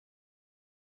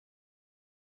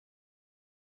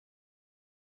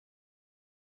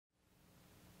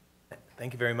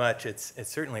Thank you very much. It's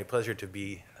certainly a pleasure to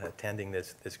be attending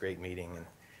this great meeting, and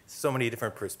so many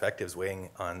different perspectives weighing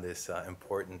on this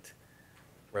important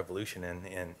revolution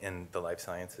in the life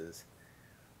sciences.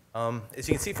 As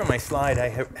you can see from my slide, I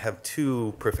have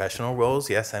two professional roles.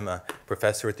 Yes, I'm a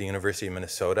professor at the University of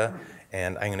Minnesota,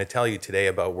 and I'm going to tell you today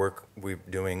about work we're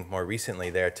doing more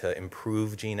recently there to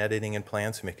improve gene editing in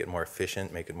plants, make it more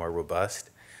efficient, make it more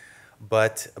robust.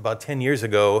 But about 10 years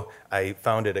ago, I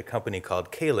founded a company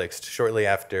called Calyx shortly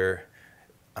after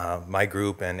my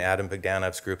group and Adam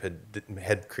Bogdanov's group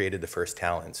had created the first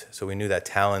talons. So we knew that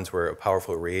talons were a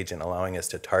powerful reagent allowing us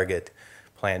to target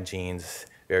plant genes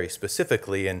very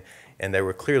specifically, and there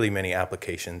were clearly many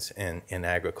applications in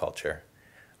agriculture.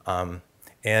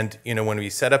 And when we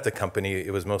set up the company,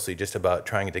 it was mostly just about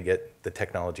trying to get the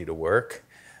technology to work.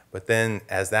 But then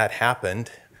as that happened,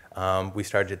 we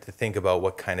started to think about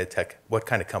what kind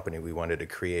of company we wanted to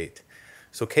create.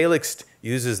 So Calyx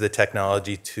uses the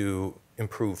technology to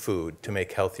improve food, to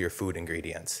make healthier food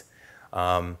ingredients.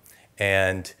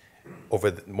 And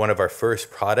one of our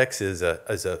first products is a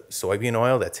soybean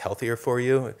oil that's healthier for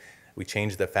you. We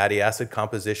changed the fatty acid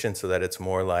composition so that it's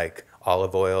more like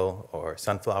olive oil or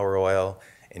sunflower oil,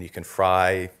 and you can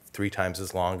fry 3 times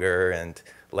as longer, and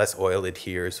less oil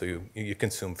adheres, so you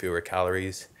consume fewer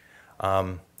calories.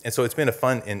 And so it's been a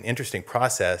fun and interesting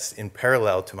process in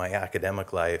parallel to my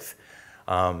academic life.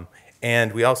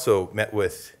 And we also met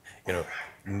with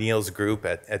Neil's group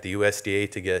at the USDA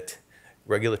to get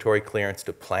regulatory clearance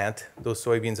to plant those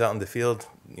soybeans out in the field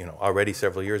already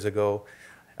several years ago.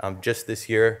 Just this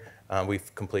year,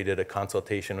 we've completed a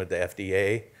consultation with the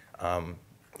FDA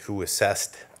who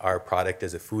assessed our product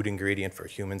as a food ingredient for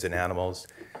humans and animals.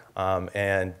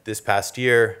 And this past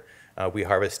year, we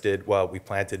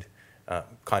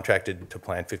contracted to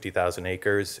plant 50,000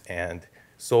 acres and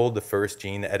sold the first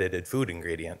gene-edited food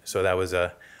ingredient. So that was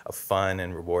a fun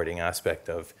and rewarding aspect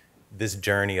of this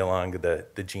journey along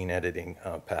the gene editing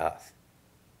path.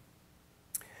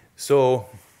 So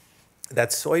that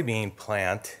soybean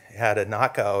plant had a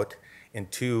knockout in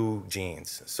 2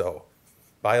 genes. So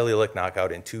biallelic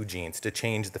knockout in 2 genes to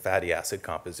change the fatty acid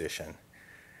composition.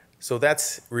 So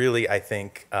that's really, I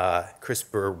think,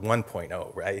 CRISPR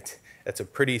 1.0, right? It's a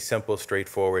pretty simple,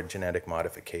 straightforward genetic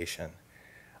modification.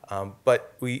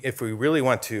 But if we really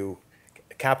want to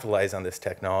capitalize on this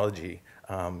technology,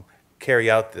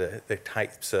 carry out the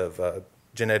types of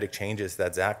genetic changes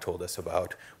that Zach told us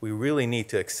about, we really need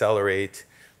to accelerate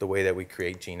the way that we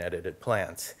create gene-edited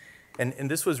plants. And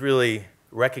this was really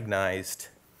recognized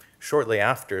shortly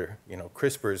after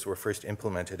CRISPRs were first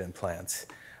implemented in plants.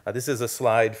 This is a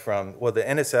slide from, the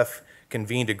NSF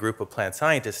convened a group of plant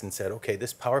scientists and said, okay,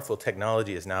 this powerful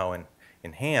technology is now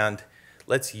in hand.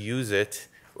 Let's use it.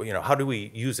 How do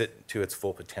we use it to its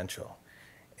full potential?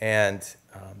 And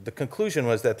the conclusion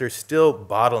was that there's still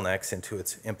bottlenecks into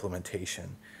its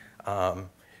implementation.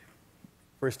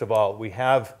 First of all,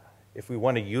 if we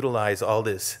want to utilize all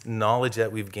this knowledge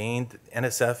that we've gained,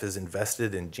 NSF is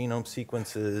invested in genome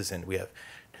sequences, and we have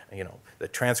the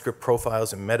transcript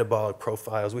profiles and metabolic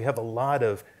profiles. We have a lot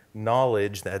of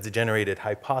knowledge that's generated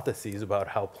hypotheses about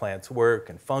how plants work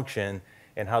and function,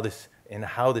 and how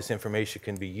this information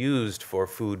can be used for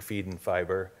food, feed, and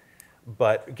fiber.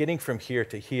 But getting from here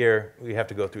to here, we have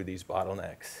to go through these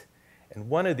bottlenecks. And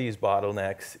one of these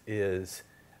bottlenecks is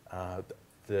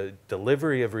the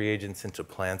delivery of reagents into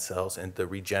plant cells and the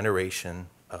regeneration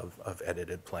of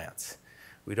edited plants.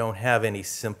 We don't have any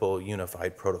simple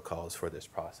unified protocols for this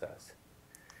process.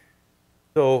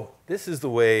 So this is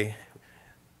the way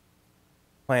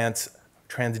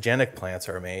transgenic plants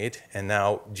are made, and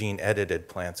now gene-edited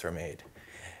plants are made.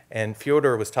 And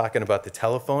Fyodor was talking about the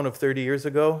telephone of 30 years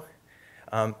ago.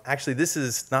 Actually, this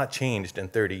has not changed in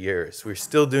 30 years. We're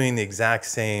still doing the exact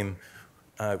same,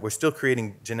 we're still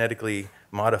creating genetically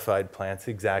modified plants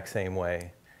the exact same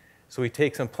way. So we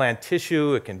take some plant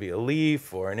tissue, it can be a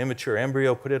leaf or an immature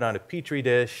embryo, put it on a petri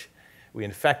dish. We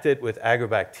infect it with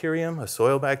agrobacterium, a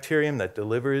soil bacterium that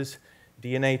delivers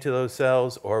DNA to those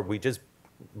cells, or we just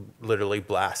literally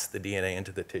blast the DNA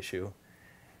into the tissue.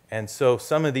 And so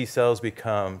some of these cells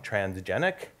become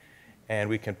transgenic, and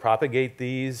we can propagate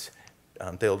these.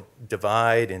 They'll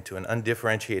divide into an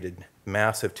undifferentiated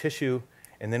mass of tissue,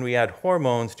 and then we add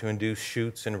hormones to induce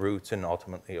shoots and roots and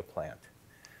ultimately a plant.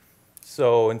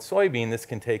 So in soybean, this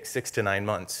can take 6 to 9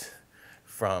 months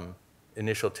from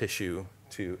initial tissue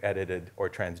to edited or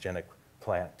transgenic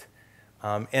plant.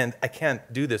 And I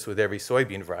can't do this with every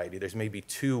soybean variety. There's maybe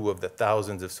 2 of the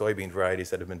thousands of soybean varieties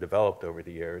that have been developed over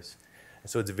the years. And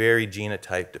so it's very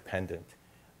genotype dependent.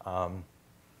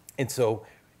 And so,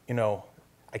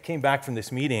 I came back from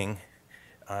this meeting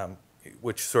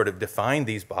which sort of defined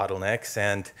these bottlenecks.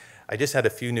 And I just had a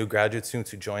few new graduate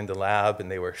students who joined the lab,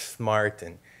 and they were smart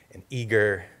and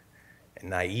eager and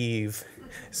naive.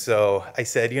 So I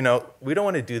said, you know, we don't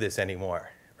want to do this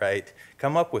anymore, right?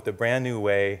 Come up with a brand new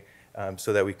way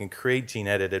so that we can create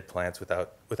gene-edited plants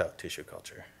without tissue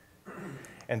culture.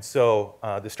 And so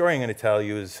the story I'm going to tell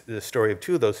you is the story of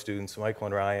two of those students, Michael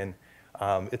and Ryan.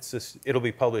 It'll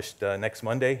be published next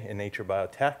Monday in Nature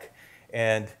Biotech.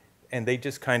 And they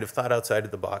just kind of thought outside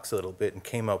of the box a little bit and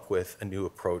came up with a new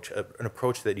approach, an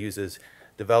approach that uses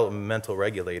developmental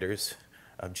regulators,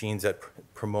 genes that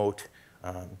promote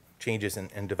changes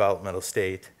in developmental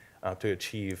state to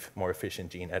achieve more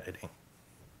efficient gene editing.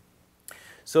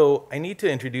 So I need to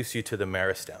introduce you to the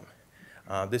meristem.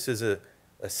 This is a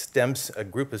stem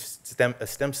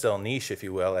cell niche, if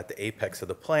you will, at the apex of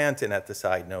the plant and at the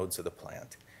side nodes of the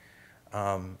plant.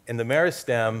 And the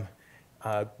meristem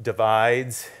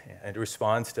divides and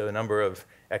responds to a number of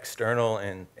external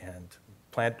and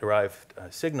plant-derived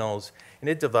signals, and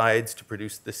it divides to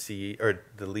produce the seed, or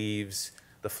the leaves,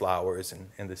 the flowers,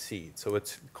 and the seed. So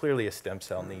it's clearly a stem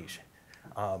cell niche.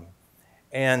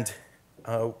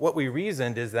 What we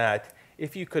reasoned is that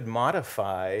if you could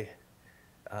modify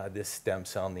this stem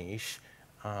cell niche,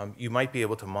 you might be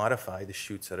able to modify the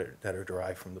shoots that are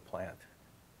derived from the plant.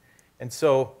 And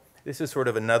so this is sort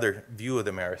of another view of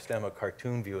the meristem, a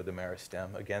cartoon view of the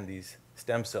meristem. Again, these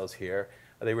stem cells here,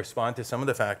 they respond to some of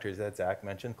the factors that Zach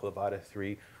mentioned,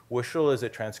 clavata3. Wuschel is a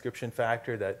transcription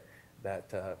factor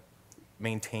that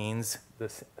maintains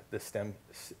the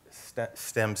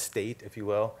stem state, if you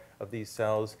will, of these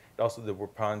cells. It also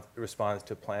responds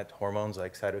to plant hormones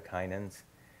like cytokinins.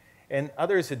 And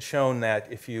others had shown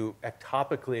that if you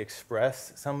ectopically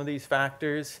express some of these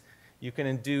factors, you can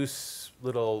induce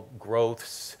little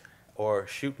growths or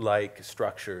shoot-like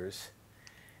structures.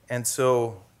 And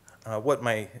so what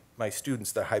my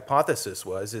students, their hypothesis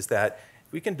is that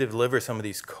we can deliver some of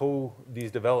these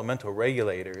developmental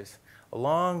regulators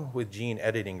along with gene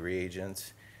editing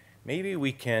reagents. Maybe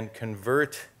we can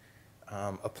convert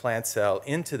a plant cell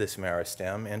into this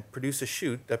meristem and produce a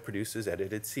shoot that produces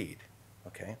edited seed,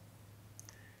 okay?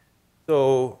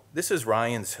 So this is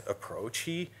Ryan's approach.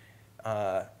 He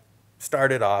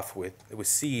started off with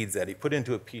seeds that he put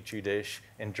into a petri dish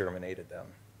and germinated them.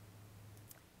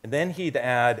 And then he'd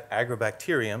add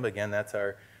agrobacterium. Again, that's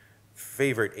our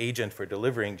favorite agent for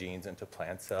delivering genes into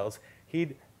plant cells.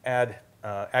 He'd add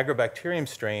agrobacterium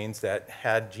strains that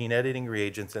had gene editing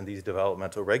reagents and these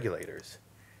developmental regulators.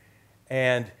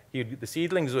 And the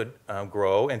seedlings would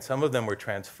grow, and some of them were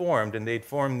transformed, and they'd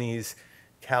form these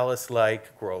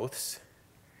callus-like growths.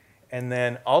 And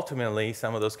then ultimately,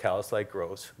 some of those callus-like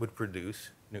growths would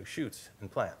produce new shoots in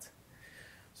plants.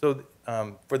 So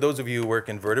for those of you who work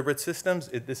in vertebrate systems,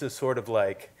 this is sort of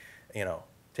like, you know,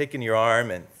 taking your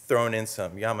arm and throwing in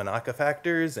some Yamanaka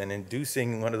factors and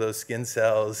inducing one of those skin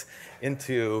cells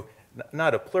into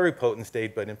not a pluripotent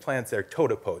state, but in plants they're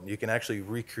totipotent. You can actually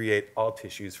recreate all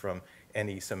tissues from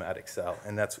any somatic cell,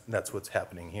 and that's what's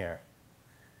happening here.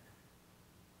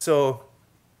 So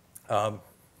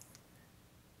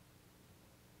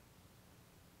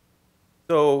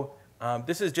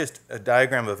this is just a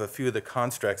diagram of a few of the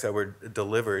constructs that were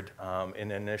delivered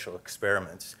in initial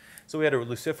experiments. So we had a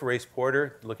luciferase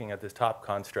porter looking at this top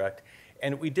construct,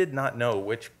 and we did not know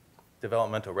which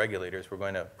developmental regulators were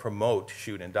going to promote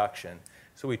shoot induction.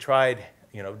 So we tried,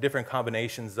 you know, different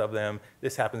combinations of them.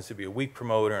 This happens to be a weak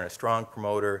promoter and a strong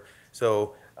promoter.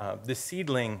 So this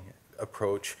seedling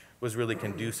approach was really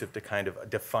conducive to kind of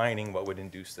defining what would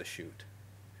induce the shoot.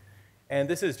 And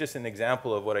this is just an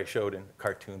example of what I showed in the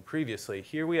cartoon previously.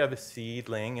 Here we have a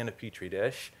seedling in a petri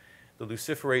dish. The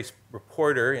luciferase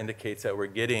reporter indicates that we're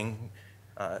getting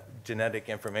genetic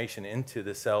information into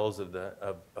the cells of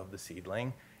the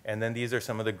seedling. And then these are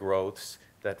some of the growths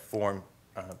that form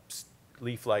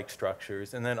leaf-like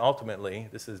structures. And then ultimately,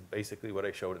 this is basically what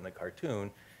I showed in the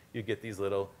cartoon, you get these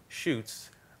little shoots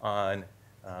on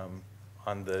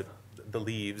the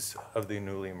leaves of the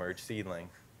newly emerged seedling.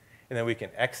 And then we can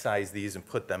excise these and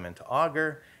put them into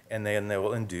agar, and then they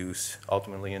will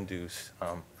ultimately induce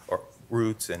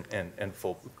roots and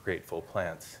create full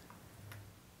plants.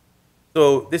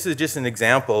 So this is just an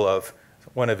example of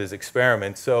one of his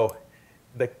experiments. So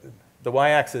the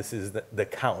y-axis is the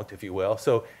count, if you will.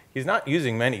 So he's not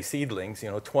using many seedlings,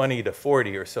 20 to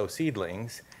 40 or so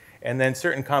seedlings. And then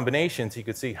certain combinations, he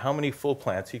could see how many full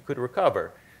plants he could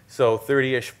recover. So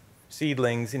 30-ish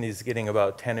seedlings, and he's getting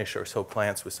about 10-ish or so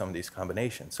plants with some of these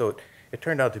combinations. So it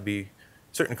turned out to be,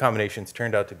 certain combinations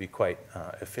turned out to be quite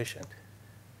efficient.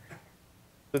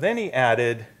 So then he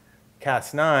added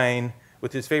Cas9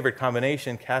 with his favorite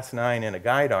combination, Cas9 and a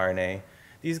guide RNA.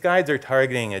 These guides are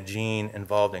targeting a gene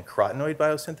involved in carotenoid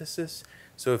biosynthesis.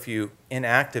 So if you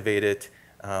inactivate it,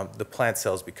 the plant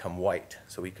cells become white.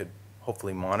 So we could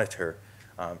hopefully monitor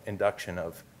induction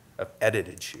of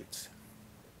edited shoots.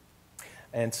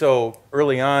 And so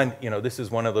early on, this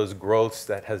is one of those growths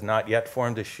that has not yet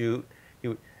formed a shoot.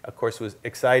 He, of course, was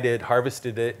excited,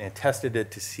 harvested it, and tested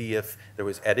it to see if there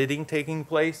was editing taking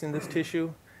place in this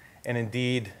tissue. And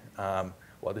indeed,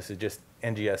 well, this is just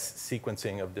NGS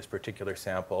sequencing of this particular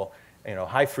sample,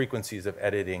 high frequencies of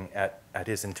editing at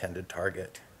his intended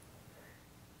target.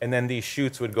 And then these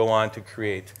shoots would go on to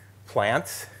create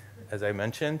plants, as I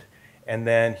mentioned. And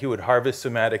then he would harvest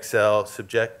somatic cells,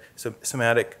 make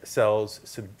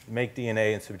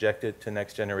DNA and subject it to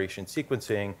next generation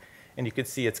sequencing. And you could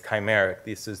see it's chimeric.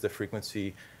 This is the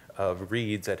frequency of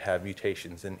reads that have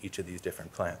mutations in each of these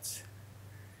different plants.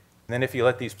 And then if you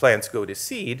let these plants go to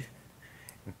seed,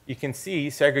 you can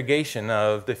see segregation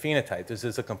of the phenotype. This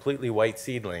is a completely white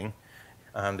seedling.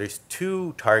 There's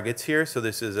 2 targets here. So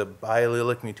this is a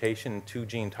biallelic mutation in 2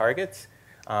 gene targets.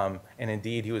 And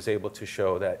indeed, he was able to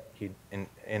show that he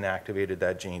inactivated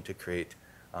that gene to create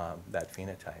that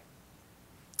phenotype.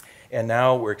 And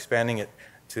now we're expanding it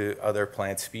to other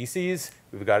plant species.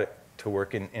 We've got it to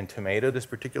work in tomato, this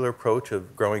particular approach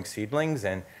of growing seedlings.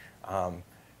 And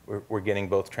we're getting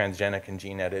both transgenic and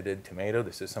gene-edited tomato.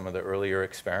 This is some of the earlier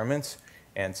experiments.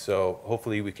 And so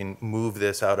hopefully we can move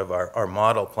this out of our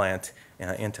model plant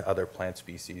into other plant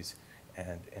species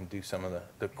and do some of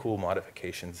the cool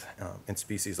modifications in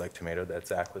species like tomato that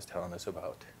Zach was telling us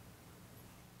about.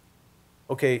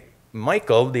 Okay,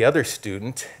 Michael, the other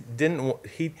student,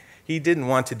 he didn't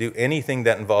want to do anything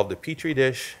that involved a petri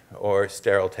dish or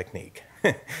sterile technique.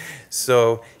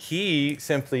 So he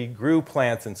simply grew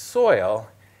plants in soil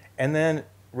and then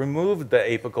removed the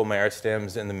apical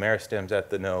meristems and the meristems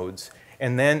at the nodes,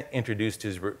 and then introduced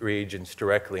his reagents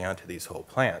directly onto these whole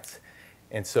plants.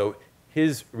 And so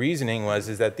his reasoning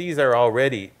is that these are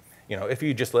already, if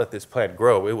you just let this plant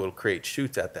grow, it will create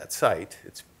shoots at that site.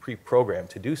 It's pre-programmed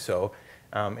to do so.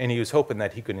 And he was hoping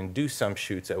that he could induce some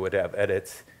shoots that would have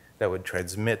edits that would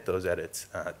transmit those edits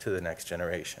to the next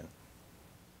generation.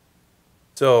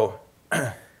 So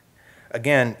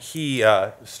again, he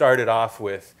started off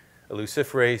with a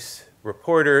luciferase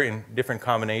reporter in different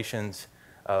combinations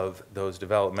of those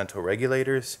developmental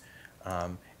regulators.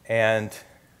 And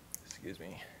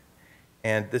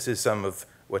this is some of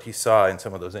what he saw in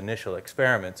some of those initial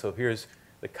experiments. So here's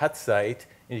the cut site,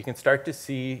 and you can start to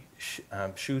see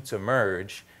shoots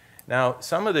emerge. Now,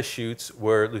 some of the shoots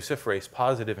were luciferase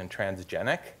positive and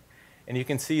transgenic, and you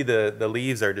can see the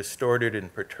leaves are distorted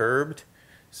and perturbed.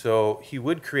 So he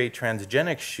would create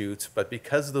transgenic shoots, but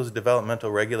because those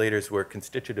developmental regulators were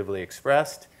constitutively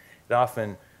expressed, it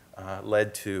often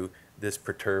led to this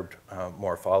perturbed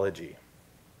morphology.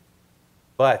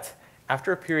 But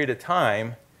after a period of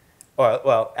time,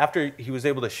 well, after he was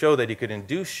able to show that he could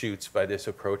induce shoots by this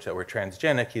approach that were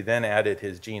transgenic, he then added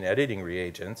his gene editing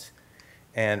reagents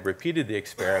and repeated the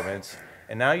experiments.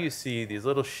 And now you see these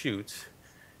little shoots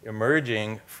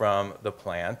emerging from the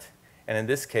plant. And in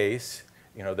this case,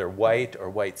 they're white or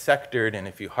white sectored. And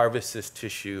if you harvest this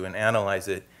tissue and analyze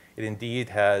it, it indeed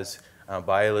has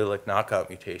biallelic knockout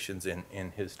mutations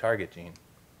in his target gene.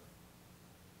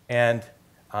 And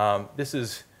this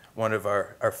is one of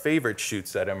our favorite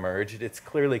shoots that emerged. It's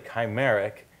clearly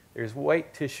chimeric. There's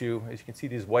white tissue, as you can see,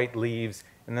 these white leaves,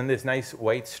 and then this nice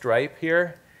white stripe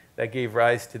here that gave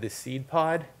rise to the seed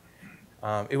pod.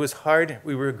 It was hard.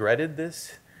 We regretted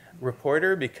this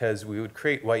reporter because we would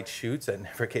create white shoots that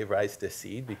never gave rise to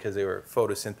seed because they were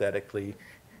photosynthetically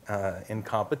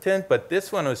incompetent. But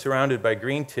this one was surrounded by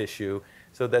green tissue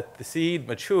so that the seed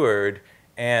matured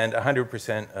and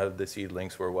 100% of the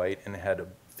seedlings were white and had a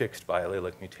fixed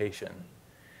biallelic mutation.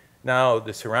 Now,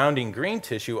 the surrounding green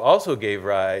tissue also gave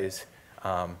rise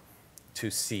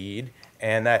to seed,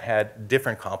 and that had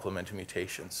different complement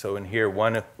mutations. So in here,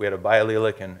 we had a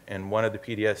biallelic in one of the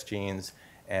PDS genes,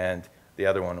 and the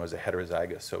other one was a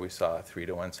heterozygous. So we saw a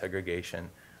 3-to-1 segregation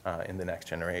in the next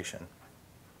generation.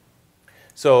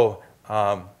 So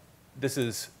this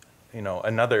is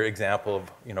another example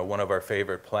of one of our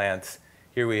favorite plants.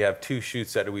 Here we have 2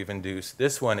 shoots that we've induced.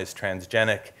 This one is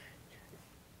transgenic.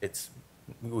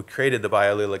 We created the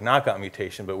biallelic knockout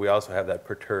mutation, but we also have that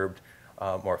perturbed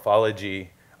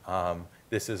morphology.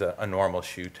 This is a normal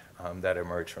shoot that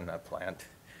emerged from that plant.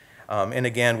 And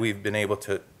again, we've been able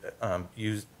to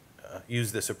use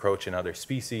this approach in other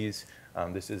species.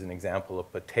 This is an example of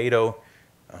potato.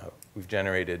 We've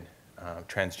generated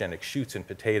transgenic shoots in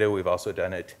potato. We've also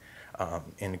done it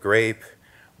in grape.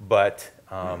 But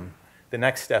the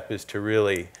next step is to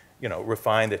really,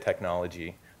 refine the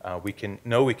technology. We can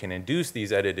induce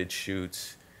these edited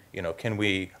shoots. Can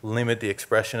we limit the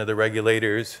expression of the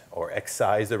regulators or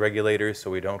excise the regulators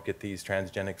so we don't get these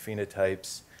transgenic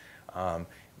phenotypes?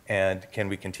 And can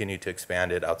we continue to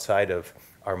expand it outside of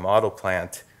our model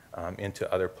plant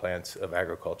into other plants of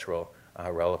agricultural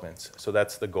relevance? So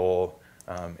that's the goal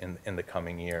in the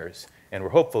coming years. And we're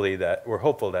hopeful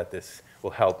that this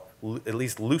will help at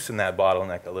least loosen that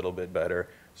bottleneck a little bit better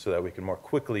so that we can more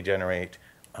quickly generate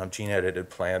gene-edited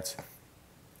plants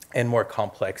and more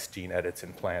complex gene edits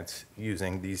in plants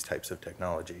using these types of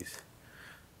technologies.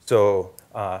 So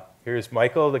here's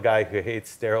Michael, the guy who hates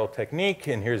sterile technique,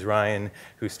 and here's Ryan,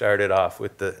 who started off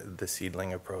with the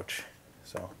seedling approach.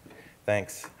 So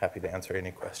thanks. Happy to answer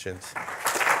any questions.